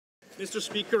Mr.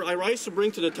 Speaker, I rise to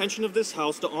bring to the attention of this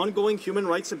House the ongoing human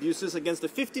rights abuses against the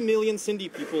 50 million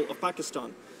Sindhi people of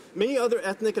Pakistan. Many other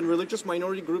ethnic and religious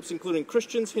minority groups, including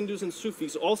Christians, Hindus, and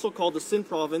Sufis, also call the Sindh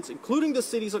province, including the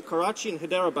cities of Karachi and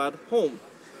Hyderabad, home.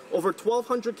 Over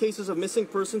 1,200 cases of missing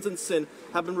persons in Sindh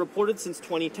have been reported since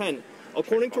 2010.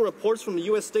 According to reports from the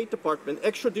U.S. State Department,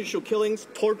 extrajudicial killings,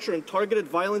 torture, and targeted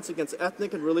violence against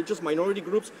ethnic and religious minority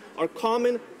groups are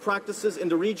common practices in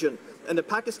the region, and the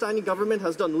Pakistani government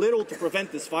has done little to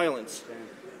prevent this violence.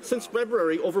 Since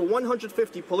February, over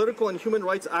 150 political and human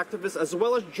rights activists as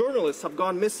well as journalists have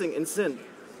gone missing in Sindh.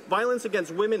 Violence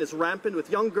against women is rampant, with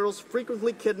young girls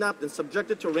frequently kidnapped and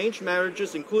subjected to arranged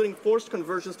marriages, including forced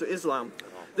conversions to Islam.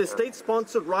 The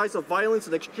state-sponsored rise of violence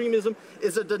and extremism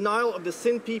is a denial of the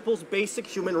Sindh people's basic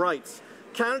human rights.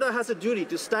 Canada has a duty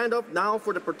to stand up now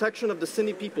for the protection of the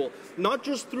Sindhi people, not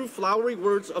just through flowery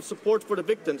words of support for the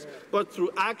victims, but through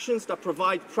actions that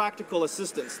provide practical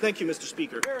assistance. Thank you, Mr.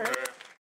 Speaker.